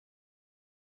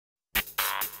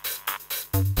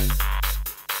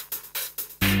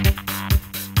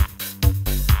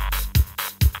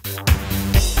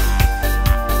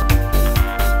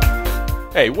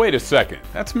Hey, wait a second.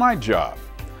 That's my job.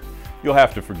 You'll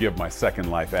have to forgive my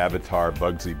Second Life avatar,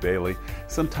 Bugsy Bailey.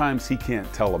 Sometimes he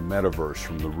can't tell a metaverse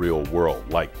from the real world,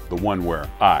 like the one where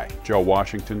I, Joe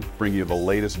Washington, bring you the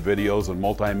latest videos and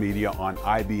multimedia on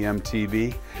IBM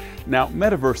TV. Now,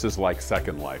 metaverses like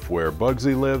Second Life, where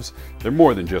Bugsy lives, they're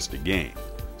more than just a game.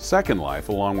 Second Life,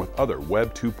 along with other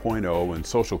Web 2.0 and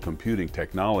social computing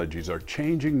technologies, are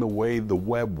changing the way the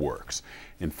web works.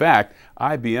 In fact,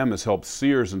 IBM has helped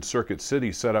Sears and Circuit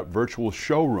City set up virtual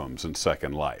showrooms in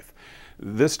Second Life.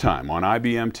 This time on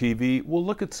IBM TV, we'll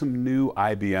look at some new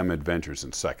IBM adventures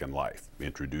in Second Life,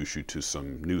 introduce you to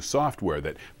some new software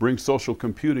that brings social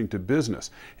computing to business,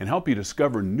 and help you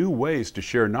discover new ways to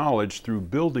share knowledge through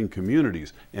building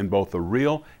communities in both the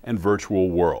real and virtual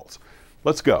worlds.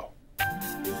 Let's go.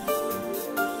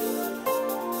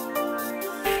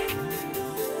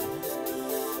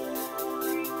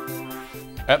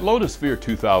 At Lotusphere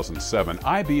 2007,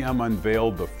 IBM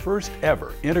unveiled the first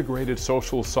ever integrated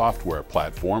social software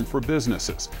platform for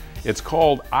businesses. It's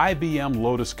called IBM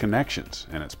Lotus Connections,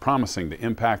 and it's promising to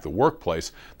impact the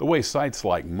workplace the way sites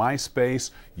like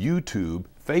MySpace, YouTube,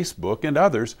 Facebook, and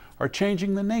others are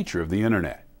changing the nature of the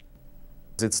internet.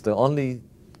 It's the only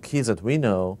key that we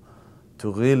know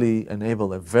to really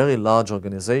enable a very large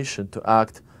organization to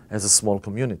act as a small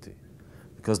community,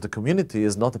 because the community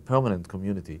is not a permanent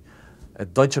community.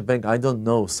 At Deutsche Bank, I don't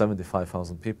know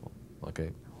 75,000 people,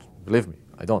 okay? Believe me,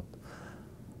 I don't.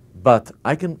 But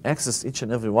I can access each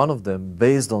and every one of them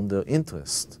based on their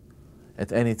interest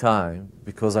at any time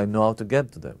because I know how to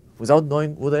get to them without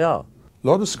knowing who they are.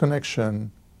 Lotus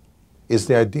Connection is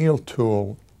the ideal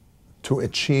tool to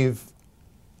achieve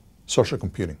social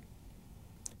computing.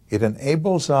 It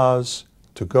enables us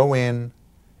to go in,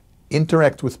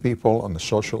 interact with people on the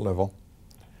social level,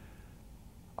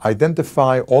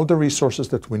 identify all the resources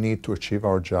that we need to achieve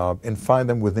our job, and find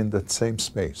them within that same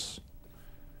space.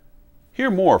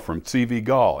 Hear more from Tzivi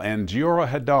Gal and Giora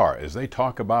Hadar as they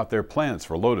talk about their plans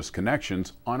for Lotus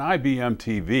Connections on IBM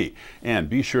TV. And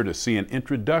be sure to see an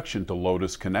introduction to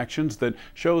Lotus Connections that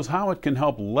shows how it can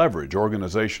help leverage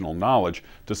organizational knowledge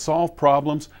to solve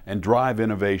problems and drive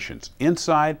innovations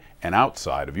inside and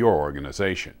outside of your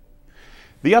organization.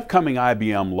 The upcoming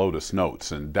IBM Lotus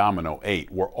Notes and Domino 8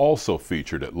 were also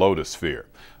featured at Lotusphere.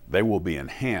 They will be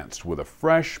enhanced with a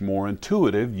fresh, more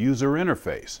intuitive user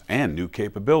interface and new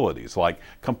capabilities like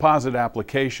composite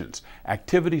applications,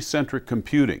 activity-centric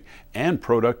computing, and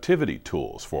productivity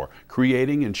tools for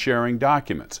creating and sharing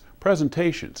documents,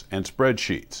 presentations, and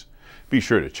spreadsheets. Be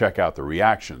sure to check out the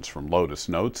reactions from Lotus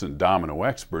Notes and Domino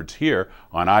experts here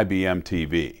on IBM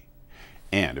TV.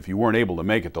 And if you weren't able to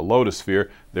make it to Lotusphere,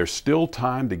 there's still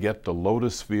time to get to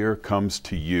Lotusphere Comes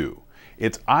to You.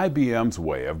 It's IBM's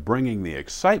way of bringing the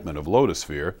excitement of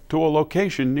Lotusphere to a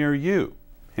location near you.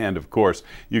 And of course,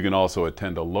 you can also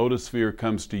attend a Lotusphere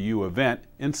Comes to You event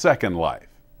in Second Life.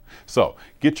 So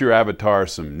get your avatar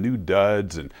some new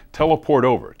duds and teleport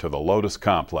over to the Lotus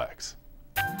Complex.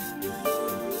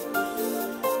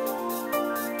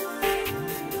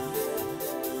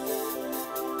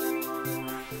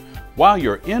 While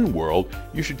you're in World,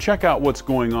 you should check out what's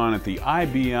going on at the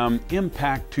IBM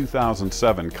Impact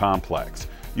 2007 complex.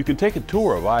 You can take a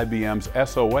tour of IBM's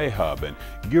SOA hub and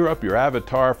gear up your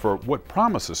avatar for what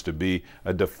promises to be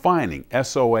a defining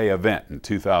SOA event in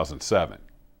 2007.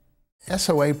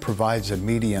 SOA provides a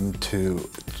medium to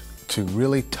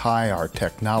really tie our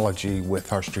technology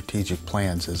with our strategic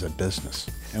plans as a business.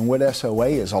 And what SOA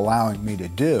is allowing me to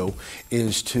do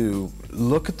is to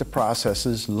look at the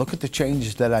processes, look at the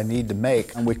changes that I need to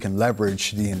make, and we can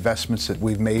leverage the investments that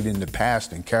we've made in the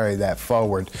past and carry that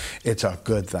forward. It's a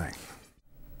good thing.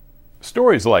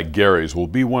 Stories like Gary's will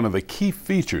be one of the key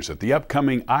features at the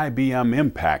upcoming IBM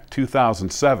Impact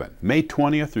 2007, May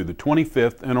 20th through the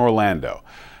 25th in Orlando.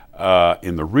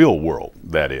 In the real world,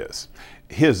 that is.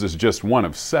 His is just one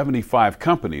of 75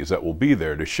 companies that will be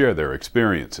there to share their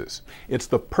experiences. It's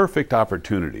the perfect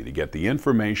opportunity to get the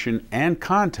information and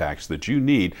contacts that you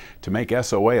need to make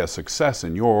SOA a success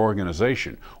in your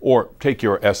organization or take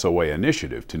your SOA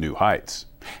initiative to new heights.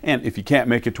 And if you can't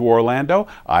make it to Orlando,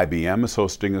 IBM is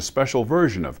hosting a special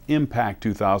version of Impact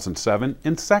 2007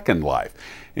 in Second Life,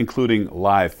 including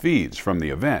live feeds from the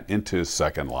event into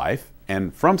Second Life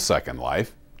and from Second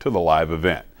Life to the live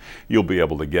event. You'll be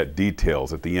able to get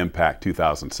details at the Impact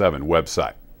 2007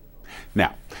 website.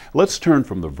 Now, let's turn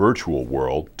from the virtual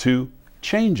world to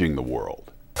changing the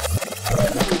world.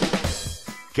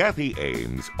 Kathy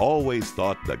Ames always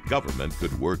thought the government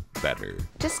could work better.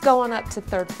 Just go on up to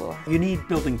 3rd floor. You need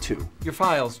building 2. Your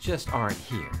files just aren't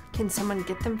here. Can someone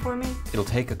get them for me? It'll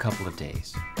take a couple of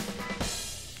days.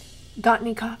 Got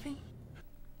any coffee?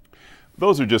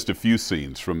 Those are just a few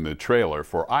scenes from the trailer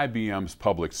for IBM's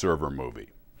public server movie.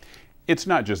 It's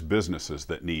not just businesses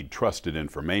that need trusted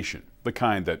information, the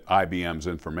kind that IBM's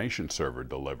information server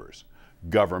delivers.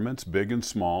 Governments, big and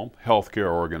small,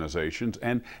 healthcare organizations,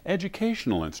 and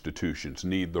educational institutions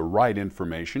need the right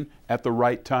information at the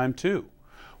right time too.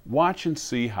 Watch and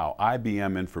see how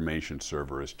IBM Information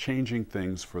Server is changing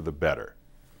things for the better.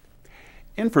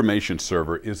 Information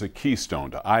Server is a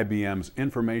keystone to IBM's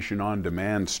Information on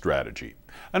Demand strategy.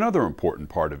 Another important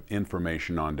part of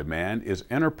Information on Demand is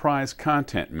enterprise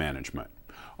content management.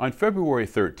 On February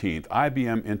 13th,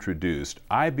 IBM introduced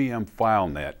IBM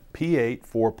FileNet P8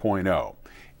 4.0.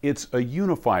 It's a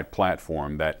unified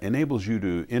platform that enables you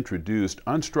to introduce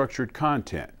unstructured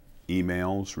content,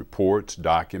 emails, reports,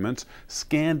 documents,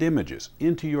 scanned images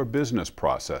into your business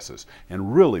processes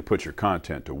and really put your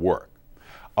content to work.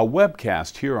 A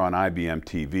webcast here on IBM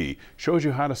TV shows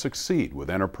you how to succeed with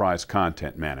enterprise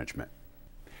content management.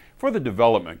 For the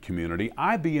development community,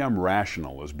 IBM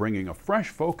Rational is bringing a fresh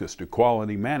focus to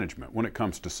quality management when it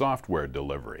comes to software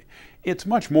delivery. It's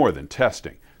much more than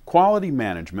testing. Quality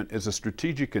management is a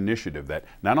strategic initiative that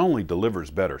not only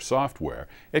delivers better software,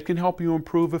 it can help you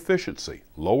improve efficiency,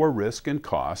 lower risk and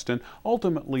cost, and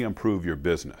ultimately improve your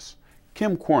business.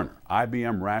 Kim Corner,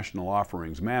 IBM Rational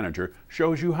Offerings Manager,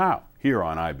 shows you how here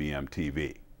on IBM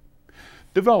TV.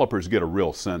 Developers get a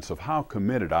real sense of how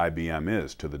committed IBM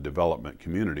is to the development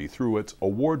community through its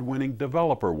award-winning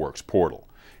DeveloperWorks portal.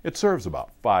 It serves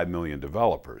about 5 million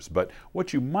developers, but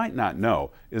what you might not know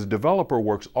is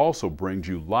DeveloperWorks also brings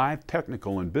you live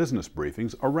technical and business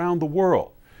briefings around the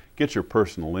world. Get your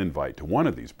personal invite to one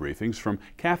of these briefings from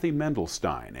Kathy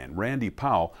Mendelstein and Randy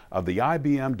Powell of the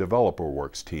IBM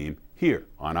DeveloperWorks team here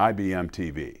on IBM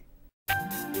TV.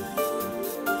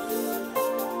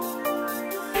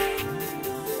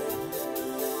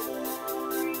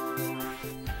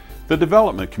 The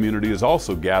development community is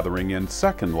also gathering in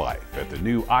Second Life at the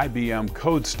new IBM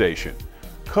Code Station.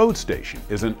 Code Station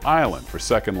is an island for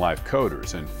Second Life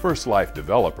coders and First Life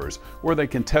developers where they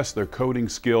can test their coding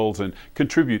skills and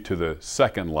contribute to the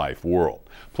Second Life world.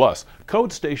 Plus,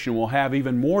 Code Station will have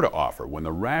even more to offer when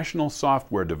the Rational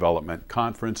Software Development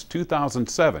Conference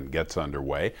 2007 gets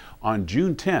underway on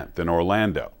June 10th in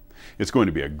Orlando. It's going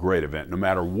to be a great event no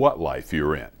matter what life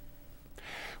you're in.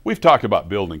 We've talked about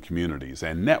building communities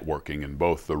and networking in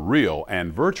both the real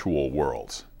and virtual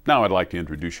worlds. Now I'd like to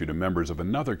introduce you to members of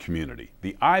another community,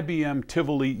 the IBM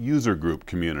Tivoli User Group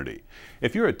community.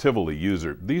 If you're a Tivoli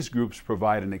user, these groups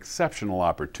provide an exceptional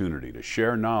opportunity to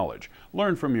share knowledge,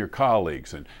 learn from your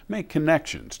colleagues, and make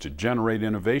connections to generate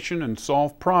innovation and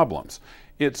solve problems.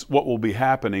 It's what will be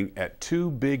happening at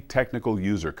two big technical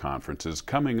user conferences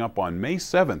coming up on May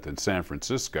 7th in San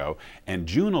Francisco and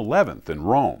June 11th in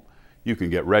Rome. You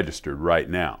can get registered right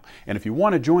now. And if you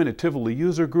want to join a Tivoli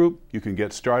user group, you can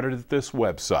get started at this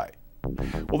website.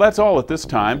 Well, that's all at this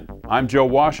time. I'm Joe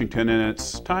Washington, and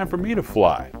it's time for me to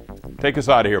fly. Take us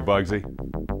out of here, Bugsy.